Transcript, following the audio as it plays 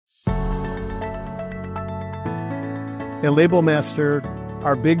At Labelmaster,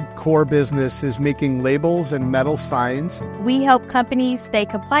 our big core business is making labels and metal signs. We help companies stay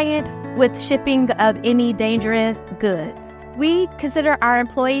compliant with shipping of any dangerous goods. We consider our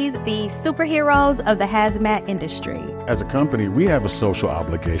employees the superheroes of the hazmat industry. As a company, we have a social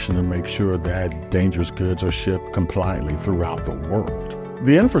obligation to make sure that dangerous goods are shipped compliantly throughout the world.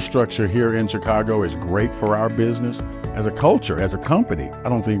 The infrastructure here in Chicago is great for our business. As a culture, as a company, I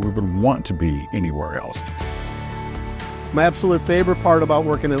don't think we would want to be anywhere else. My absolute favorite part about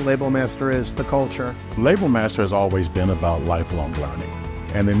working at Labelmaster is the culture. Labelmaster has always been about lifelong learning,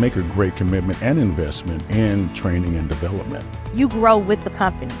 and they make a great commitment and investment in training and development. You grow with the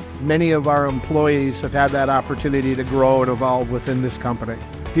company. Many of our employees have had that opportunity to grow and evolve within this company.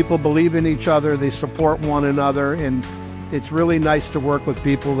 People believe in each other, they support one another, and it's really nice to work with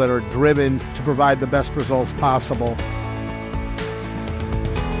people that are driven to provide the best results possible.